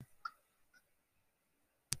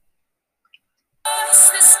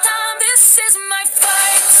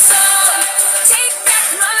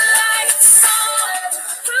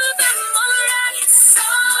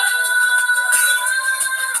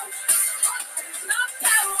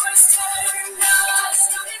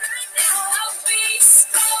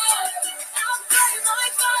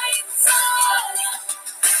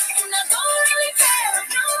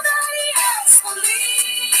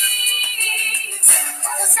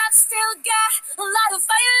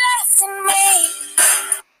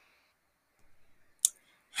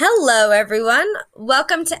Hello, everyone.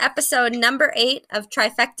 Welcome to episode number 8 of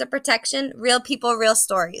Trifecta Protection, Real People, Real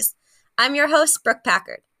Stories. I'm your host, Brooke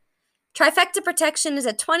Packard. Trifecta Protection is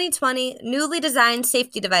a 2020 newly designed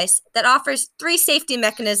safety device that offers 3 safety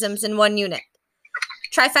mechanisms in one unit.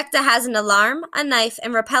 Trifecta has an alarm, a knife,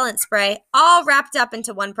 and repellent spray, all wrapped up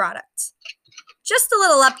into one product. Just a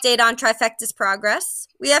little update on Trifecta's progress.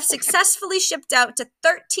 We have successfully shipped out to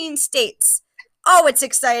 13 states. Oh, it's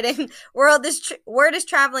exciting. Word is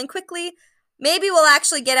traveling quickly. Maybe we'll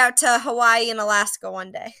actually get out to Hawaii and Alaska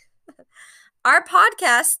one day. Our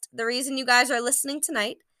podcast, the reason you guys are listening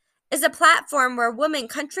tonight, is a platform where women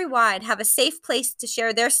countrywide have a safe place to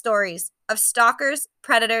share their stories of stalkers,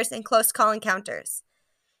 predators, and close call encounters.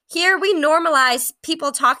 Here we normalize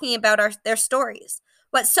people talking about their stories,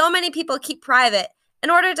 what so many people keep private, in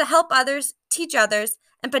order to help others, teach others,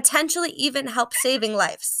 and potentially even help saving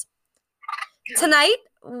lives. Tonight,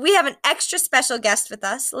 we have an extra special guest with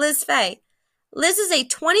us, Liz Fay. Liz is a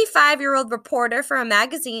 25-year-old reporter for a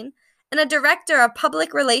magazine and a director of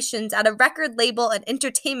public relations at a record label and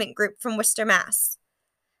entertainment group from Worcester, Mass.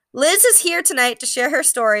 Liz is here tonight to share her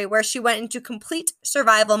story where she went into complete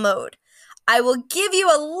survival mode. I will give you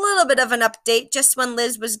a little bit of an update just when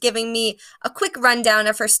Liz was giving me a quick rundown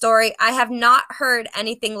of her story. I have not heard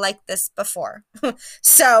anything like this before.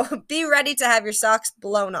 So be ready to have your socks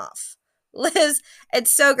blown off. Liz, it's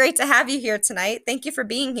so great to have you here tonight. Thank you for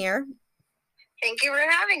being here. Thank you for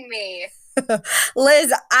having me.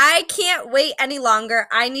 Liz, I can't wait any longer.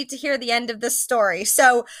 I need to hear the end of this story.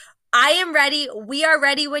 So I am ready. We are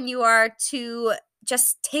ready when you are to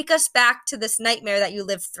just take us back to this nightmare that you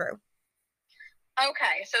lived through.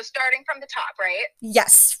 Okay, so starting from the top, right?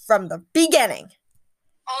 Yes, from the beginning.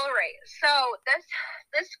 All right, so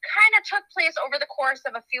this kind of took place over the course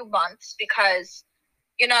of a few months because,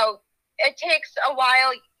 it takes a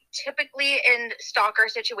while, typically in stalker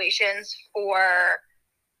situations, for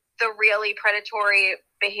the really predatory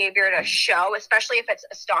behavior to show, especially if it's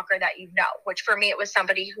a stalker that you know, which for me, it was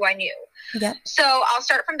somebody who I knew. Yeah. So I'll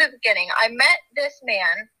start from the beginning. I met this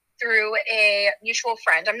man through a mutual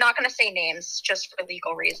friend. I'm not going to say names just for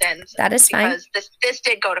legal reasons. That is fine. Because this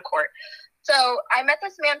did go to court. So I met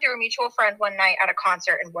this man through a mutual friend one night at a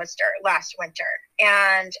concert in Worcester last winter.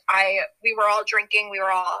 And we were all drinking. We were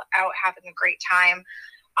all out having a great time.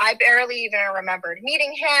 I barely even remembered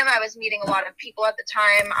meeting him. I was meeting a lot of people at the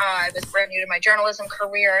time. I was brand new to my journalism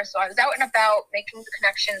career. So I was out and about making the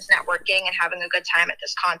connections, networking, and having a good time at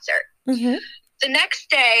this concert. Mm-hmm. The next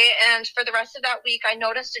day, and for the rest of that week, I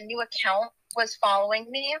noticed a new account was following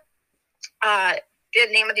me. The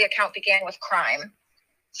name of the account began with crime.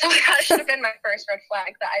 So that should have been my first red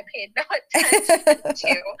flag that I paid no attention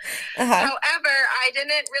to. However, I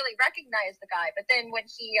didn't really recognize the guy. But then when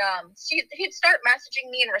he'd start messaging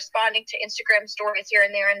me and responding to Instagram stories here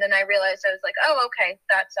and there, and then I realized, I was like, oh, okay,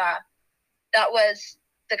 that was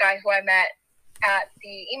the guy who I met at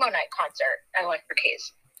the emo night concert at Electric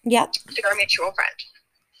Haze. Yep. To our mutual friend.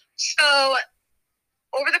 So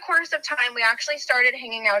over the course of time, we actually started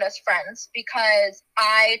hanging out as friends because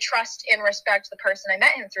I trust and respect the person I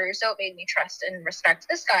met him through. So it made me trust and respect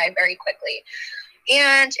this guy very quickly.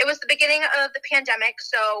 And it was the beginning of the pandemic.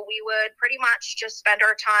 So we would pretty much just spend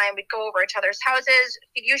our time. We'd go over each other's houses.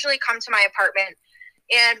 He'd usually come to my apartment.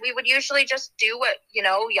 And we would usually just do what,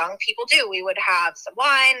 young people do. We would have some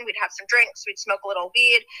wine, we'd have some drinks, we'd smoke a little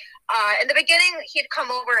weed. In the beginning, he'd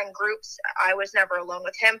come over in groups. I was never alone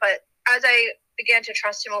with him. But as I began to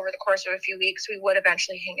trust him over the course of a few weeks, we would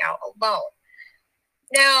eventually hang out alone.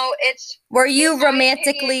 Now, Were you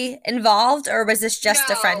romantically involved, or was this just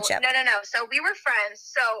a friendship? No. So we were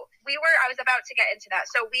friends. I was about to get into that.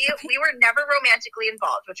 So we were never romantically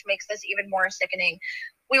involved, which makes this even more sickening.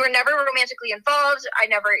 We were never romantically involved. I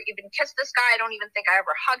never even kissed this guy. I don't even think I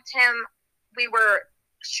ever hugged him. We were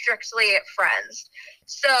strictly friends.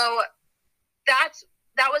 So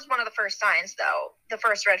that was one of the first signs, though. The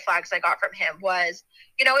first red flags I got from him was,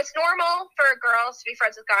 it's normal for girls to be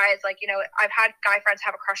friends with guys. Like, I've had guy friends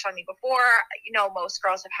have a crush on me before. Most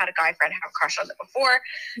girls have had a guy friend have a crush on them before.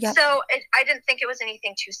 Yep. So I didn't think it was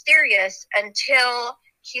anything too serious until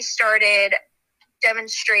he started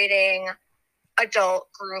demonstrating adult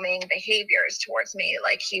grooming behaviors towards me.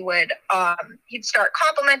 Like he'd start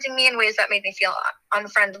complimenting me in ways that made me feel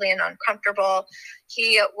unfriendly and uncomfortable.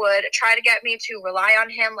 He would try to get me to rely on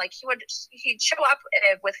him. Like he'd show up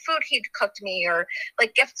with food he'd cooked me, or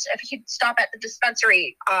like gifts. If he'd stop at the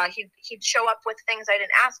dispensary, he'd show up with things I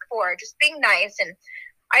didn't ask for, just being nice. And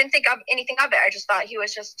I didn't think of anything of it. I just thought he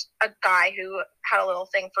was just a guy who had a little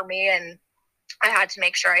thing for me, and I had to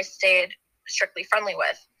make sure I stayed strictly friendly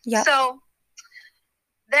with. Yeah. So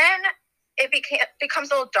then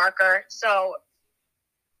becomes a little darker. So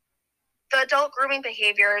the adult grooming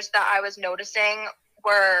behaviors that I was noticing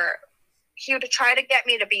were, he would try to get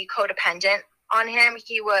me to be codependent on him.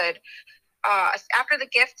 He would, after the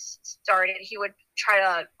gifts started, he would try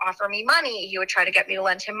to offer me money. He would try to get me to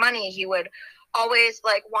lend him money. He would always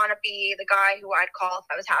like want to be the guy who I'd call if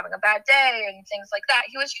I was having a bad day and things like that.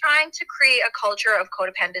 He was trying to create a culture of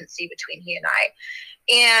codependency between he and I.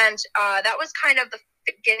 And that was kind of the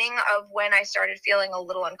beginning of when I started feeling a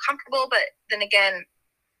little uncomfortable. But then again,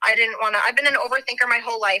 I didn't want to, I've been an overthinker my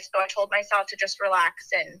whole life. So I told myself to just relax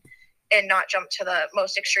and not jump to the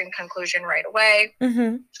most extreme conclusion right away.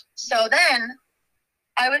 Mm-hmm. So then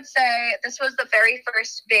I would say this was the very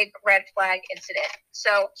first big red flag incident.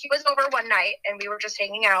 So he was over one night and we were just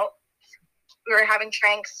hanging out. We were having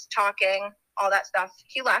drinks, talking, all that stuff.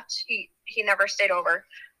 He left. He never stayed over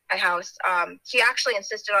my house. He actually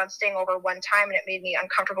insisted on staying over one time and it made me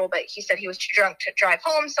uncomfortable, but he said he was too drunk to drive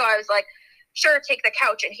home. So I was like, sure, take the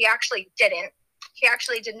couch. And he actually didn't. He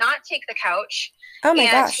actually did not take the couch. Oh my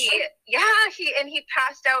gosh. He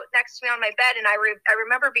passed out next to me on my bed. And I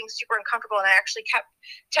remember being super uncomfortable. And I actually kept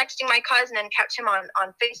texting my cousin and kept him on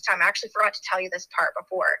FaceTime. I actually forgot to tell you this part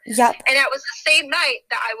before. Yep. And it was the same night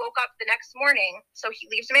that I woke up the next morning. So he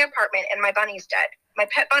leaves my apartment and my bunny's dead. My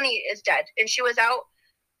pet bunny is dead. And she was out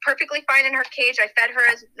perfectly fine in her cage. I fed her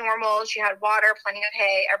as normal. She had water, plenty of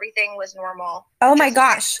hay. Everything was normal. Oh my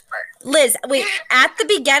gosh. Liz, wait, at the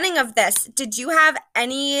beginning of this, did you have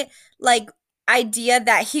any like idea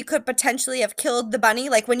that he could potentially have killed the bunny?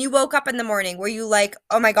 Like when you woke up in the morning, were you like,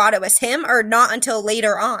 oh my God, it was him, or not until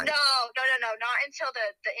later on? No, not until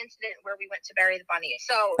the incident where we went to bury the bunny.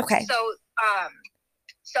 So, okay.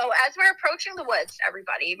 So as we're approaching the woods,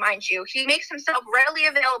 everybody, mind you, he makes himself readily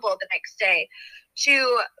available the next day he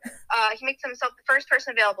makes himself the first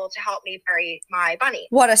person available to help me bury my bunny.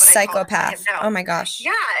 What a psychopath. Oh my gosh.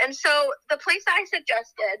 Yeah. And so the place that I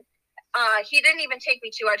suggested, he didn't even take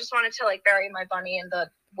me to. I just wanted to like bury my bunny in the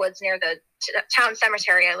woods near the town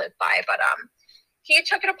cemetery I live by. But he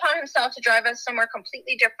took it upon himself to drive us somewhere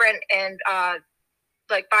completely different and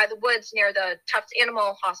like by the woods near the Tufts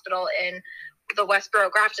Animal Hospital in the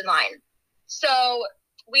Westboro Grafton line. So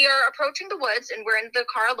we are approaching the woods and we're in the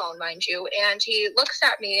car alone, mind you. And he looks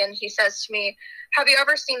at me and he says to me, have you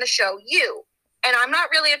ever seen the show You? And I'm not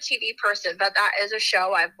really a TV person, but that is a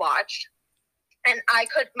show I've watched. And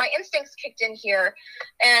my instincts kicked in here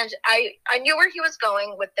and I knew where he was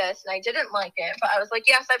going with this and I didn't like it, but I was like,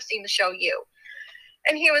 yes, I've seen the show You.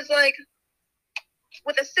 And he was like,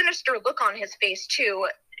 with a sinister look on his face too,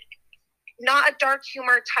 not a dark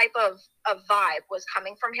humor type of vibe was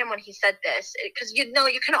coming from him when he said this. Because, you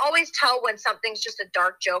can always tell when something's just a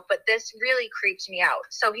dark joke, but this really creeped me out.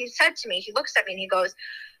 So he said to me, he looks at me and he goes,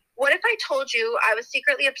 what if I told you I was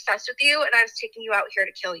secretly obsessed with you and I was taking you out here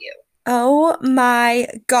to kill you? Oh my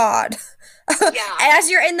God. Yeah. As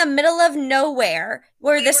you're in the middle of nowhere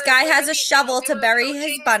where this guy has a shovel to bury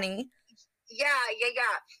his bunny. Yeah.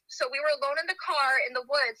 So we were alone in the car in the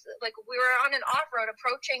woods. Like we were on an off-road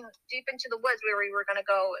approaching deep into the woods where we were going to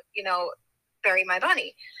go, bury my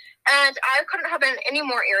bunny. And I couldn't have been any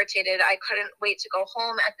more irritated. I couldn't wait to go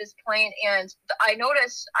home at this point. And I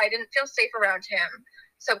noticed I didn't feel safe around him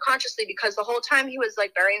subconsciously because the whole time he was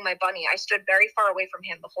like burying my bunny, I stood very far away from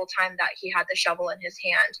him the whole time that he had the shovel in his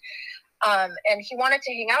hand. And he wanted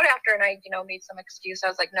to hang out after and I, made some excuse. I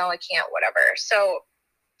was like, no, I can't, whatever. So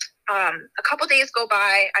a couple days go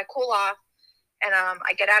by, I cool off, and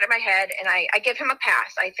I get out of my head, and I give him a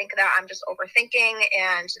pass. I think that I'm just overthinking,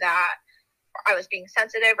 and that I was being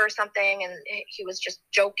sensitive or something, and he was just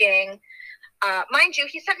joking. Mind you,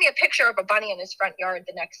 he sent me a picture of a bunny in his front yard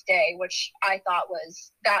the next day, which I thought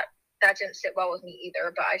was that didn't sit well with me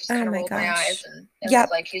either. But I just kind of rolled my eyes and was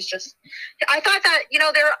like, he's just. I thought that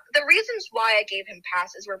the reasons why I gave him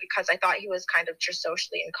passes were because I thought he was kind of just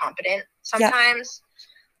socially incompetent sometimes.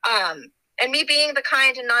 And me being the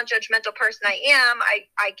kind and non-judgmental person I am,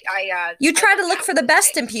 you try to look for the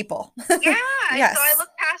best in people. Yeah. Yes. So I look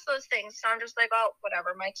past those things. So I'm just like, oh,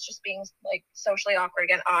 whatever. Mike's just being like socially awkward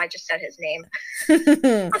again. Oh, I just said his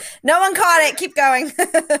name. No one caught it. Keep going.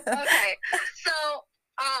 Okay.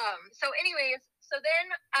 So anyways, so then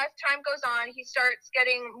as time goes on, he starts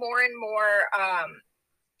getting more and more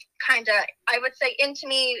kind of, I would say, into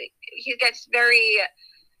me.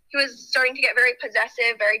 He was starting to get very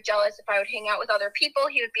possessive, very jealous. If I would hang out with other people,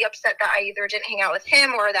 he would be upset that I either didn't hang out with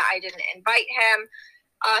him or that I didn't invite him.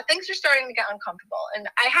 things are starting to get uncomfortable. And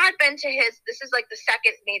I had been to this is like the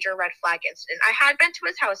second major red flag incident. I had been to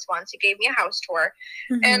his house once. He gave me a house tour.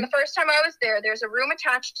 Mm-hmm. And the first time I was there's a room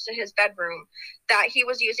attached to his bedroom that he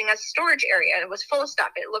was using as a storage area. It was full of stuff.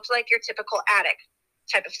 It looked like your typical attic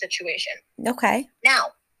type of situation. Okay.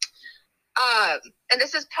 Now, and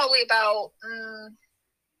this is probably about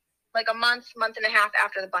like a month and a half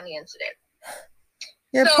after the bunny incident.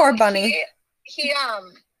 Your poor bunny.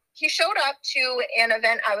 He showed up to an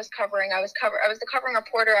event I was covering. I was the covering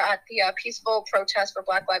reporter at the peaceful protest for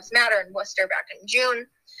Black Lives Matter in Worcester back in June.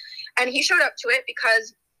 And he showed up to it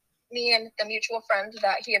because me and the mutual friend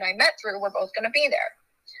that he and I met through were both going to be there.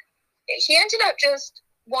 He ended up just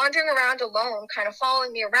wandering around alone, kind of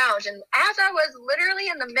following me around. And as I was literally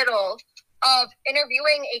in the middle of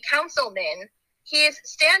interviewing a councilman, he is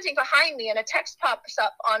standing behind me and a text pops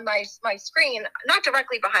up on my screen, not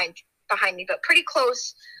directly behind me, but pretty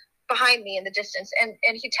close behind me in the distance. And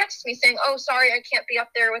he texts me saying, "Oh, sorry, I can't be up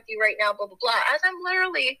there with you right now, blah, blah, blah." As I'm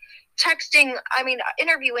literally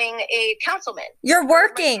interviewing a councilman. You're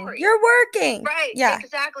working. Right. Yeah.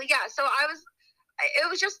 Exactly. Yeah. So it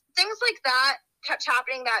was just things like that kept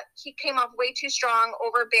happening, that he came off way too strong,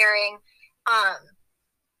 overbearing.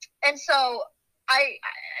 And so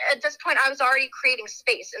at this point, I was already creating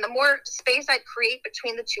space. And the more space I'd create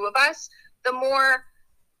between the two of us, the more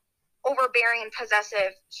overbearing and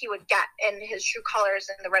possessive he would get, and his true colors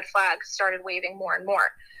and the red flags started waving more and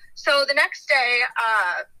more. So the next day,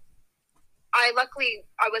 I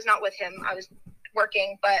was not with him. I was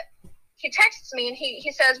working, but he texts me and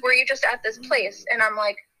he says, "Were you just at this place?" And I'm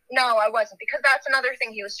like, "No, I wasn't," because that's another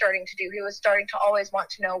thing he was starting to do. He was starting to always want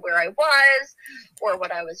to know where I was or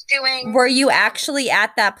what I was doing. Were you actually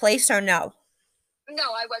at that place or no?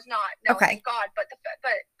 No, I was not. No, okay. Thank God. But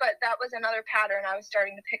that was another pattern I was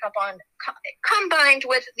starting to pick up on, combined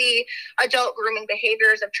with the adult grooming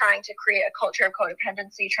behaviors of trying to create a culture of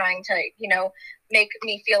codependency, trying to, make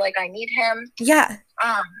me feel like I need him. Yeah.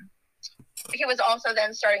 He was also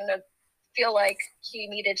then starting to feel like he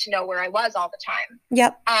needed to know where I was all the time.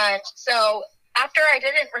 Yep. And so after I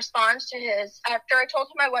didn't respond to after I told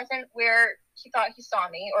him I wasn't where he thought he saw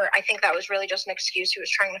me, or I think that was really just an excuse. He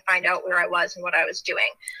was trying to find out where I was and what I was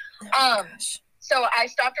doing. So I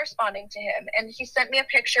stopped responding to him, and he sent me a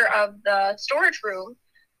picture of the storage room,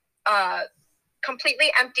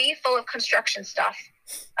 completely empty, full of construction stuff.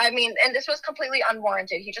 I mean, and this was completely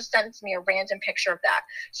unwarranted. He just sent me a random picture of that.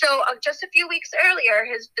 So just a few weeks earlier,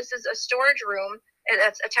 this is a storage room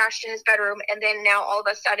that's attached to his bedroom, and then now all of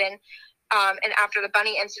a sudden, and after the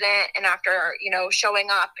bunny incident, and after, showing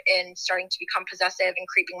up and starting to become possessive and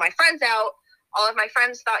creeping my friends out, all of my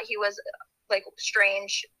friends thought he was like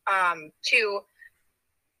strange too.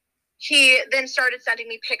 He then started sending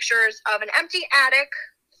me pictures of an empty attic,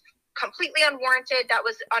 completely unwarranted, that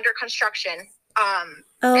was under construction.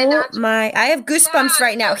 Oh my, I have goosebumps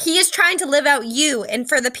right now. He is trying to live out you. And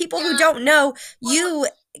for the people who don't know, you...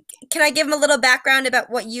 Can I give him a little background about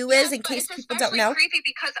what you is in case people don't know? It's creepy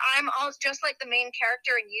because I'm also just like the main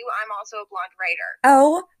character in you. I'm also a blonde writer.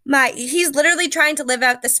 Oh my, he's literally trying to live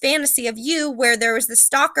out this fantasy of you where there was the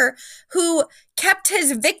stalker who kept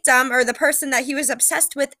his victim or the person that he was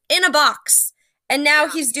obsessed with in a box. And now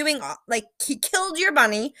he's doing, he killed your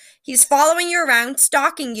bunny. He's following you around,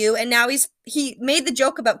 stalking you. And now he made the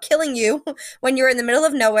joke about killing you when you were in the middle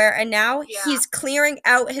of nowhere. And now he's clearing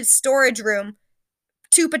out his storage room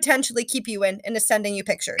to potentially keep you in and is sending you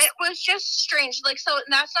pictures. It was just strange. So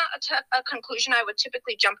that's not a conclusion I would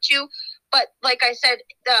typically jump to. But like I said,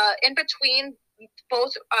 in between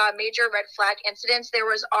both major red flag incidents, there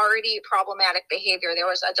was already problematic behavior. There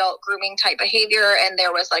was adult grooming type behavior, and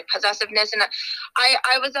there was possessiveness. And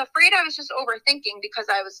I was afraid I was just overthinking because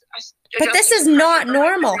I was. But this is not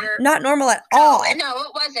normal. Not normal at all. No,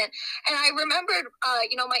 it wasn't. And I remembered,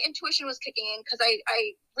 my intuition was kicking in because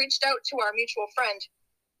I reached out to our mutual friend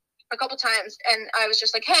a couple times, and I was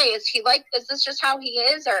just like, "Hey, is this just how he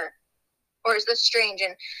is, or is this strange?"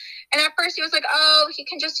 And at first he was like, "Oh, he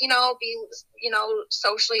can just, be,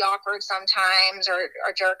 socially awkward sometimes, or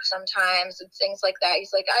jerk sometimes, and things like that."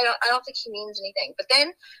 He's like, I don't think he means anything. But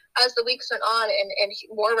then as the weeks went on and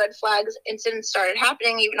more red flags incidents started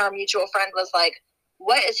happening, even our mutual friend was like,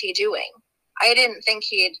 "What is he doing? I didn't think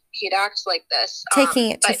he'd act like this."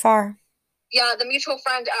 Taking it too far. Yeah, the mutual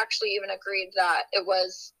friend actually even agreed that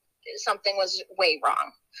something was way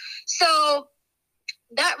wrong. So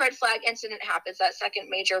that red flag incident happens. That second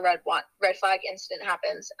major red flag incident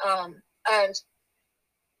happens. And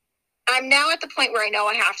I'm now at the point where I know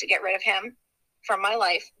I have to get rid of him from my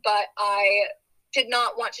life, but I did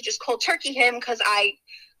not want to just cold turkey him because I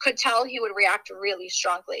could tell he would react really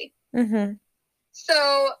strongly. Mm-hmm.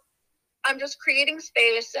 So I'm just creating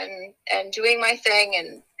space and doing my thing.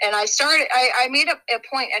 And I made a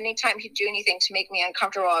point anytime he'd do anything to make me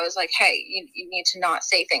uncomfortable. I was like, hey, you need to not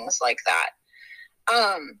say things like that.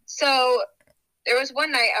 So there was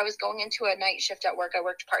one night I was going into a night shift at work. I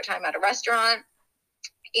worked part-time at a restaurant,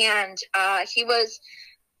 and he was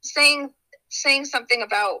saying something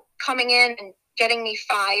about coming in and getting me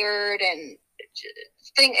fired and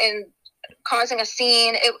causing a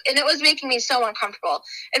scene, and it was making me so uncomfortable.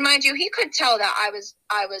 And mind you, he could tell that I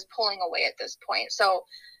was pulling away at this point. So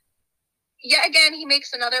yet again, he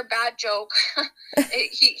makes another bad joke.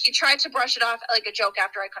 he tried to brush it off like a joke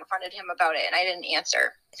after I confronted him about it, and I didn't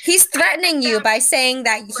answer. He's threatening you by saying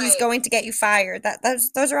that he's going to get you fired.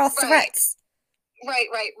 Those are all threats.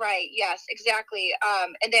 Right. Yes, exactly.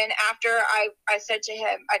 And then after I said to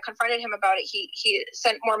him, I confronted him about it. He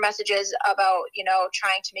sent more messages about,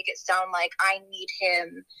 trying to make it sound like I need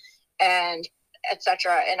him and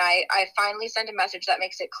etc. And I finally sent a message that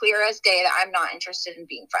makes it clear as day that I'm not interested in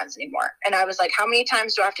being friends anymore. And I was like, how many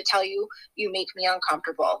times do I have to tell you, you make me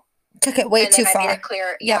uncomfortable? Took it way too far. I made it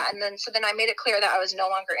clear. Yeah. And then I made it clear that I was no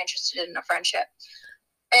longer interested in a friendship.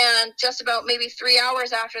 And just about maybe 3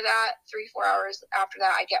 hours after that, 3-4 hours after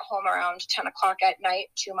that, I get home around 10 o'clock at night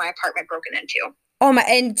to my apartment broken into. Oh my!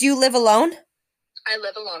 And do you live alone? I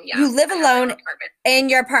live alone. Yeah. You live alone, and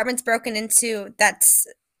your apartment's broken into. That's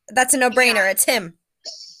a no-brainer. Yeah. It's him.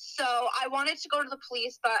 So I wanted to go to the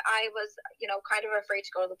police, but I was, kind of afraid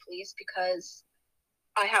to go to the police because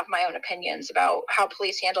I have my own opinions about how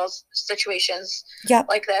police handles situations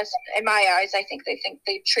like this. In my eyes, I think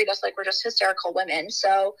they treat us like we're just hysterical women.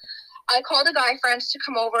 So I called a guy friend to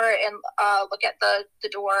come over and look at the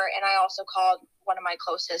door, and I also called one of my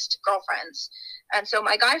closest girlfriends. And so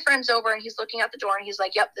my guy friend's over, and he's looking at the door, and he's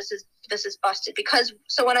like, "Yep, this is busted."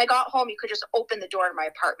 So when I got home, you could just open the door to my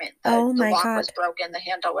apartment. The lock was broken, the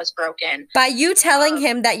handle was broken. By you telling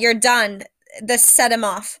him that you're done, this set him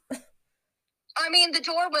off. I mean, the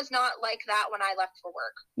door was not like that when I left for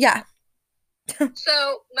work. Yeah.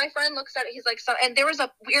 So my friend looks at it. He's like, and there was a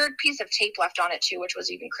weird piece of tape left on it too, which was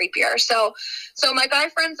even creepier. So my guy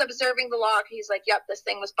friend's observing the lock. He's like, "Yep, this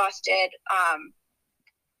thing was busted.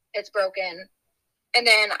 It's broken." And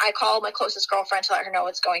then I call my closest girlfriend to let her know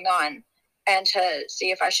what's going on and to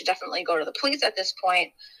see if I should definitely go to the police at this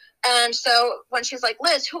point. And so when she's like,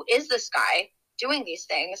 "Liz, who is this guy doing these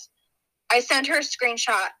things?" I sent her a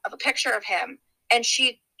screenshot of a picture of him, and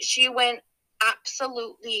she went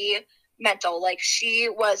absolutely mental. Like, she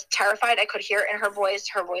was terrified. I could hear it in her voice.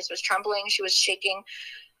 Her voice was trembling. She was shaking.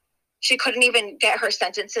 She couldn't even get her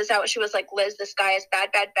sentences out. She was like, "Liz, this guy is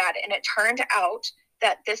bad, bad, bad." And it turned out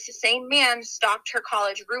that this same man stalked her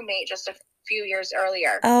college roommate just a few years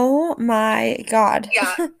earlier. Oh my God.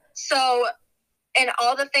 Yeah. So, and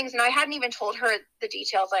all the things, and I hadn't even told her the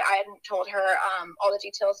details. Like, I hadn't told her all the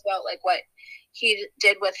details about like what he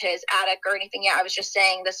did with his attic or anything. Yeah, I was just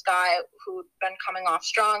saying this guy who'd been coming off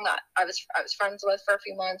strong that I was friends with for a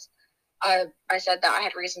few months. I said that I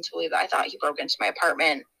had reason to believe that I thought he broke into my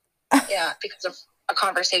apartment. Yeah, because of a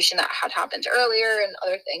conversation that had happened earlier and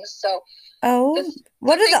other things. So,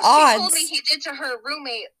 what are the odds? She told me he did to her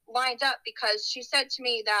roommate lined up, because she said to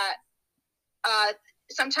me that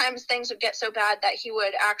sometimes things would get so bad that he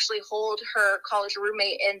would actually hold her college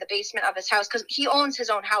roommate in the basement of his house, because he owns his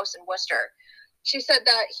own house in Worcester. She said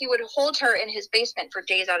that he would hold her in his basement for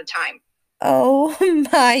days at a time. Oh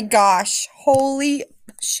my gosh. Holy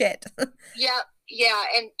shit. Yeah.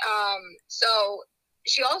 And so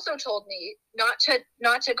she also told me not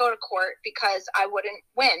to go to court because I wouldn't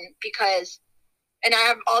win, because, and I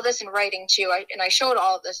have all this in writing too. I showed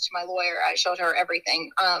all of this to my lawyer. I showed her everything.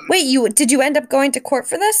 Wait, did you end up going to court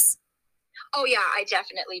for this? Oh yeah, I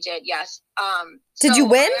definitely did. Yes. Did you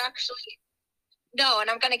win? No, and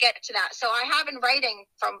I'm going to get to that. So I have in writing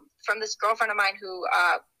from this girlfriend of mine who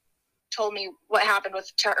told me what happened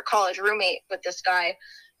with her college roommate with this guy,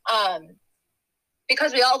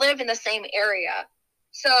 because we all live in the same area.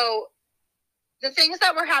 So the things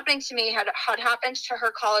that were happening to me had happened to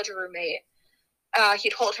her college roommate.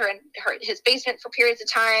 He'd hold her in his basement for periods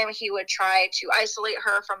of time. He would try to isolate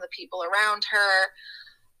her from the people around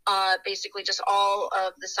her. Basically just all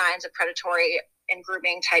of the signs of predatory and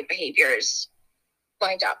grooming type behaviors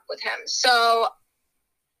lined up with him. So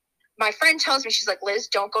my friend tells me, she's like, "Liz,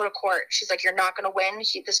 don't go to court." She's like, "You're not going to win.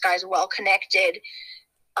 This guy's well connected.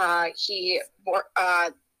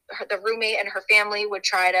 The roommate and her family would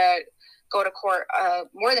try to go to court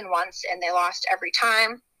more than once, and they lost every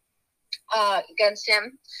time against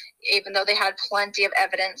him, even though they had plenty of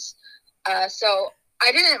evidence." So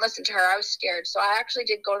I didn't listen to her. I was scared. So I actually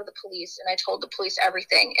did go to the police, and I told the police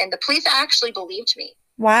everything. And the police actually believed me.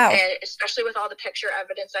 Wow. And especially with all the picture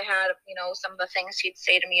evidence I had, some of the things he'd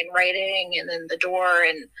say to me in writing, and then the door.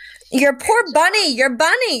 And your poor bunny, your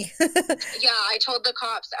bunny. Yeah, I told the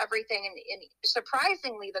cops everything. And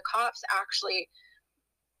surprisingly, the cops actually,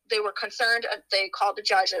 they were concerned. They called the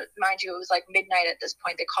judge. Mind you, it was like midnight at this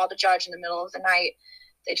point. They called the judge in the middle of the night.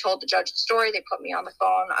 They told the judge the story. They put me on the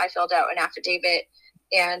phone. I filled out an affidavit,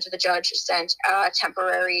 and the judge sent a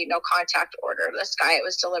temporary no contact order. This guy, it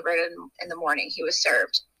was delivered in the morning. He was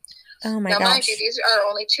served. Oh my gosh. Now, mind you, these are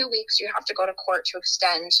only 2 weeks. You have to go to court to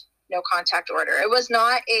extend no contact order. It was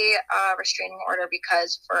not a restraining order,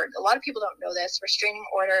 because for a lot of people don't know this, restraining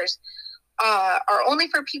orders are only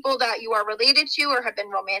for people that you are related to or have been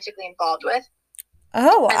romantically involved with.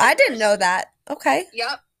 Oh, I didn't know that. Okay.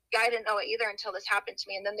 Yep. I didn't know it either until this happened to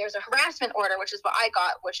me. And then there's a harassment order, which is what I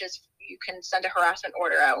got, which is you can send a harassment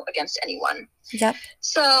order out against anyone. Yep.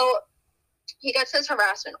 So he gets his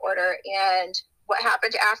harassment order, and what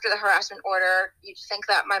happened after the harassment order, you'd think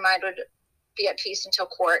that my mind would be at peace until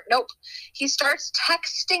court. Nope. He starts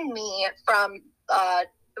texting me from,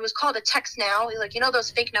 it was called a text now, like,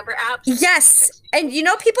 those fake number apps? Yes. And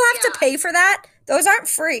people have to pay for that. Those aren't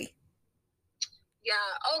free. Yeah.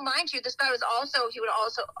 Oh, mind you, this guy he would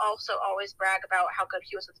also always brag about how good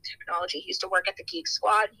he was with technology. He used to work at the Geek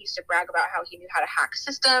Squad. He used to brag about how he knew how to hack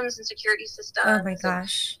systems and security systems. Oh my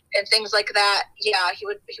gosh. And things like that. Yeah, he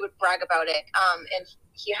would brag about it. And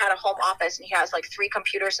he had a home office, and he has like 3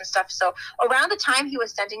 computers and stuff. So around the time he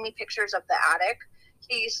was sending me pictures of the attic,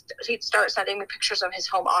 he'd start sending me pictures of his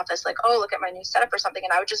home office, like, oh, look at my new setup or something,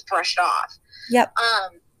 and I would just brush it off. Yep.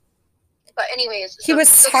 But anyways, he was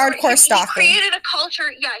hardcore stalking. He created a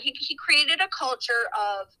culture. Yeah, he created a culture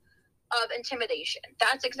of intimidation.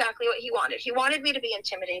 That's exactly what he wanted. He wanted me to be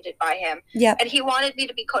intimidated by him. Yeah. And he wanted me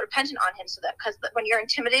to be codependent on him, so that, because when you're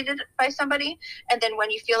intimidated by somebody, and then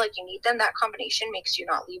when you feel like you need them, that combination makes you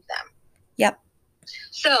not leave them. Yep.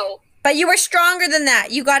 So. But you were stronger than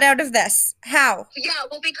that. You got out of this. How? Yeah,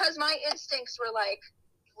 well, because my instincts were like,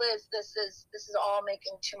 Liz, this is all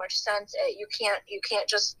making too much sense. You can't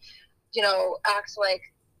just, act like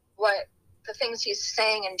what the things he's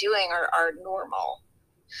saying and doing are normal.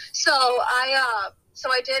 So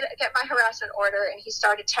I did get my harassment order, and he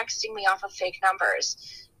started texting me off of fake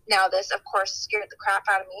numbers. Now, this, of course, scared the crap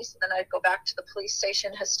out of me. So then I'd go back to the police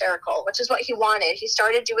station hysterical, which is what he wanted. He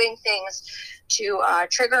started doing things to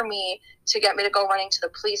trigger me, to get me to go running to the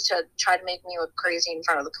police, to try to make me look crazy in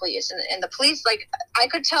front of the police. And the police, like, I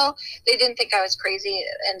could tell they didn't think I was crazy,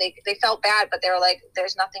 and they felt bad, but they were like,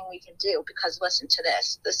 there's nothing we can do, because listen to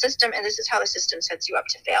this. The system, and this is how the system sets you up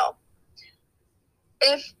to fail.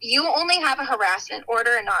 If you only have a harassment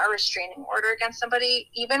order and not a restraining order against somebody,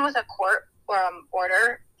 even with a court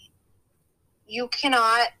order, you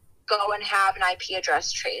cannot go and have an IP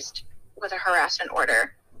address traced with a harassment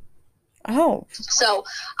order. Oh. So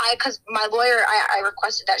because my lawyer, I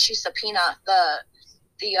requested that she subpoena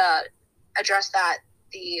the address that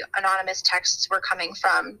the anonymous texts were coming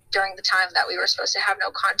from during the time that we were supposed to have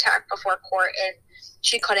no contact before court, and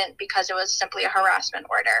she couldn't, because it was simply a harassment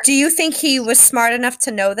order. Do you think he was smart enough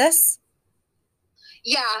to know this?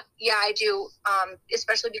 Yeah, I do.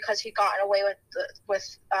 Especially because he'd gotten away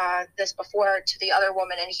with this before to the other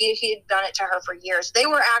woman, and he'd done it to her for years. They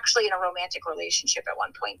were actually in a romantic relationship at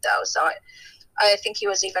one point, though, so I think he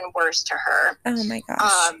was even worse to her. Oh my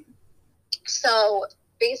gosh. So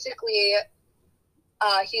basically,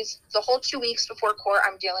 he's the whole 2 weeks before court,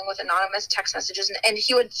 I'm dealing with anonymous text messages, and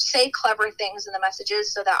he would say clever things in the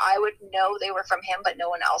messages so that I would know they were from him, but no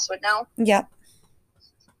one else would know. Yep.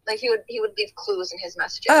 Like, he would leave clues in his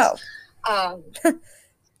messages. Oh.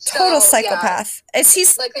 Total psychopath. Yeah. Is he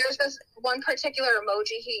like, there's this one particular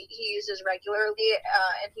emoji he uses regularly,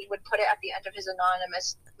 and he would put it at the end of his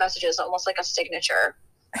anonymous messages, almost like a signature.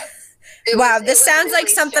 This sounds really like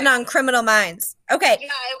something sick on Criminal Minds. Okay.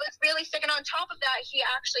 Yeah, it was really sick. And on top of that, he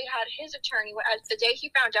actually had his attorney. The day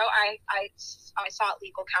he found out, I sought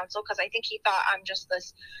legal counsel, because I think he thought I'm just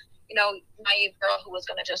this, naive girl who was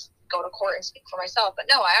going to just go to court and speak for myself. But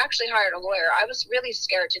no, I actually hired a lawyer. I was really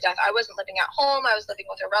scared to death. I wasn't living at home. I was living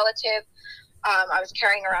with a relative. I was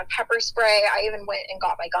carrying around pepper spray. I even went and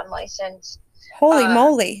got my gun license. Holy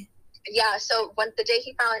moly. Yeah, so when the day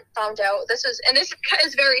he found out, this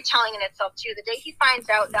is very telling in itself too. The day he finds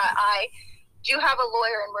out that I do have a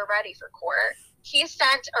lawyer and we're ready for court, he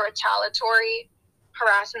sent a retaliatory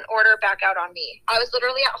harassment order back out on me. I was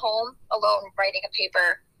literally at home alone writing a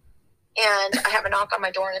paper, and I have a knock on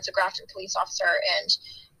my door, and it's a Grafton police officer, and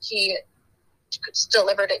he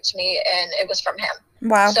delivered it to me, and it was from him.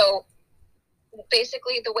 Wow. So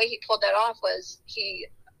basically the way he pulled that off was he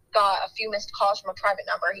got a few missed calls from a private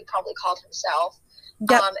number. He probably called himself.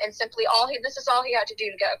 Yep. And simply this is all he had to do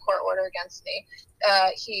to get a court order against me.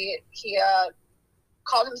 He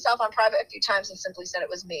called himself on private a few times and simply said it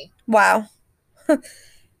was me. Wow.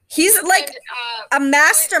 He's like a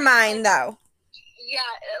mastermind, though. Yeah,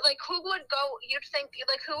 like who would go? You'd think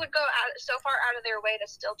like who would go so far out of their way to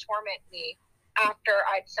still torment me after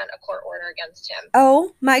I'd sent a court order against him?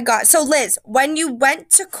 Oh my God! So Liz, when you went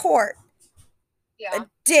to court, yeah,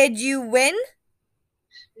 did you win?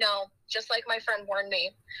 No. Just like my friend warned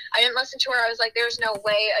me. I didn't listen to her. I was like, there's no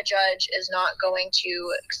way a judge is not going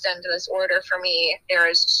to extend this order for me. There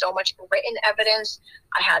is so much written evidence.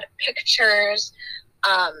 I had pictures.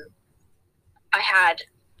 I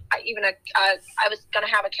was going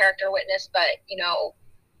to have a character witness, but,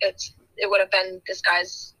 it would have been this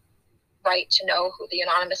guy's right to know who the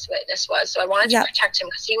anonymous witness was. So I wanted to protect him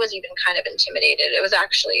because he was even kind of intimidated. It was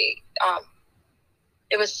actually,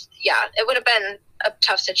 it would have been a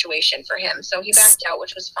tough situation for him. So he backed out,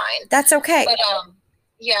 which was fine. That's okay. But,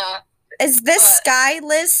 yeah. Is this guy,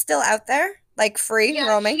 Liz, still out there? Like free,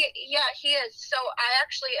 roaming? He is. So I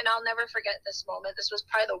actually, and I'll never forget this moment. This was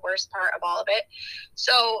probably the worst part of all of it.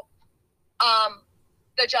 So,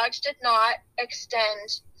 the judge did not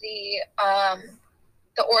extend the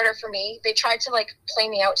order for me. They tried to play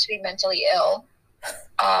me out to be mentally ill.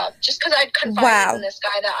 Just because I'd confided in this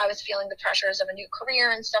guy that I was feeling the pressures of a new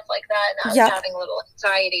career and stuff like that, and I was having a little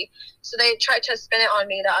anxiety. So they tried to spin it on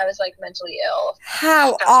me that I was mentally ill.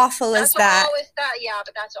 How awful is that?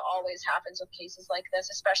 But that's what always happens with cases like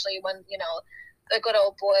this, especially when the good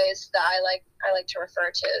old boys that I like to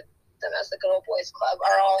refer to them as the good old boys club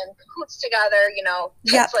are all in cahoots together.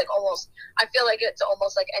 It's I feel like it's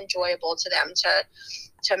almost enjoyable to them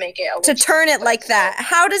to make it to turn it like that.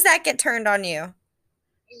 How does that get turned on you?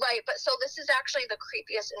 Right, but so this is actually the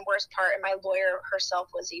creepiest and worst part, and my lawyer herself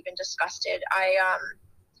was even disgusted.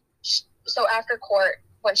 So after court,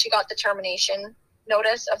 when she got the termination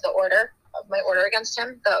notice of my order against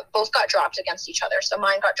him, both got dropped against each other. So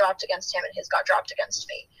mine got dropped against him, and his got dropped against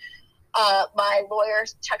me. My lawyer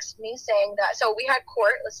texted me saying that, so we had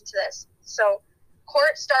court, listen to this. So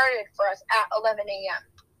court started for us at 11 a.m.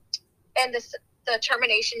 And the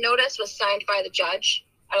termination notice was signed by the judge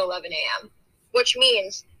at 11 a.m., which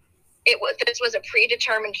means this was a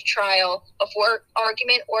predetermined trial before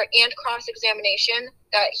argument and cross-examination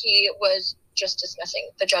that he was just dismissing.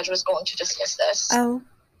 The judge was going to dismiss this. Oh,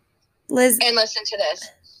 Liz. And listen to this.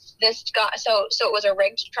 So it was a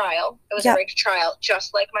rigged trial. It was a rigged trial,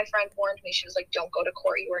 just like my friend warned me. She was like, don't go to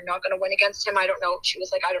court. You are not going to win against him. I don't know. She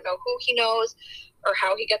was like, I don't know who he knows or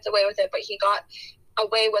how he gets away with it, but he got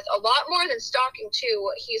away with a lot more than stalking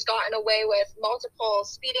too. He's gotten away with multiple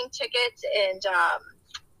speeding tickets and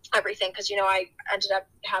everything because I ended up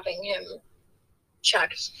having him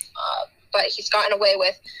checked, but he's gotten away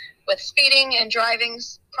with speeding and driving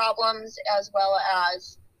problems as well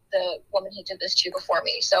as the woman he did this to before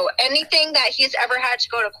me. So anything that he's ever had to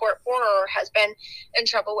go to court for or has been in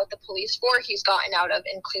trouble with the police for, he's gotten out of,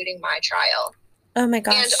 including my trial. Oh my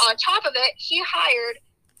gosh. And on top of it, he hired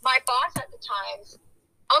my boss at the time's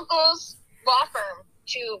uncle's law firm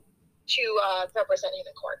to represent him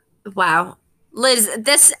in court. Wow. Liz,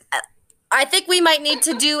 this I think we might need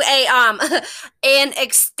to do an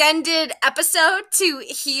extended episode to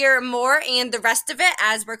hear more and the rest of it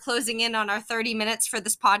as we're closing in on our 30 minutes for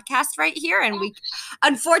this podcast right here. And we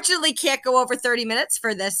unfortunately can't go over 30 minutes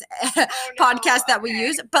for this podcast that we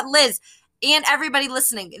use. But Liz and everybody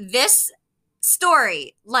listening, this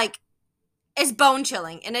story is bone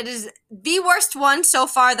chilling, and it is the worst one so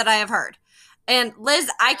far that I have heard. And Liz,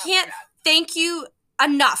 I can't thank you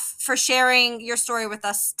enough for sharing your story with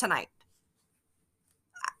us tonight.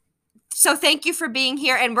 So thank you for being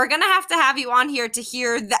here, and we're going to have you on here to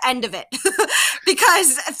hear the end of it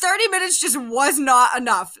because 30 minutes just was not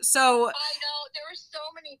enough. So I know, there were so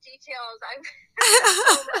many details.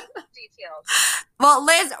 Well,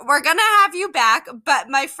 Liz, we're going to have you back, but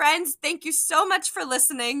my friends, thank you so much for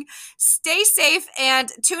listening. Stay safe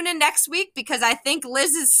and tune in next week because I think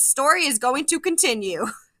Liz's story is going to continue.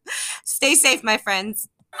 Stay safe, my friends.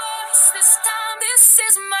 This time, this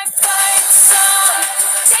is my fight song.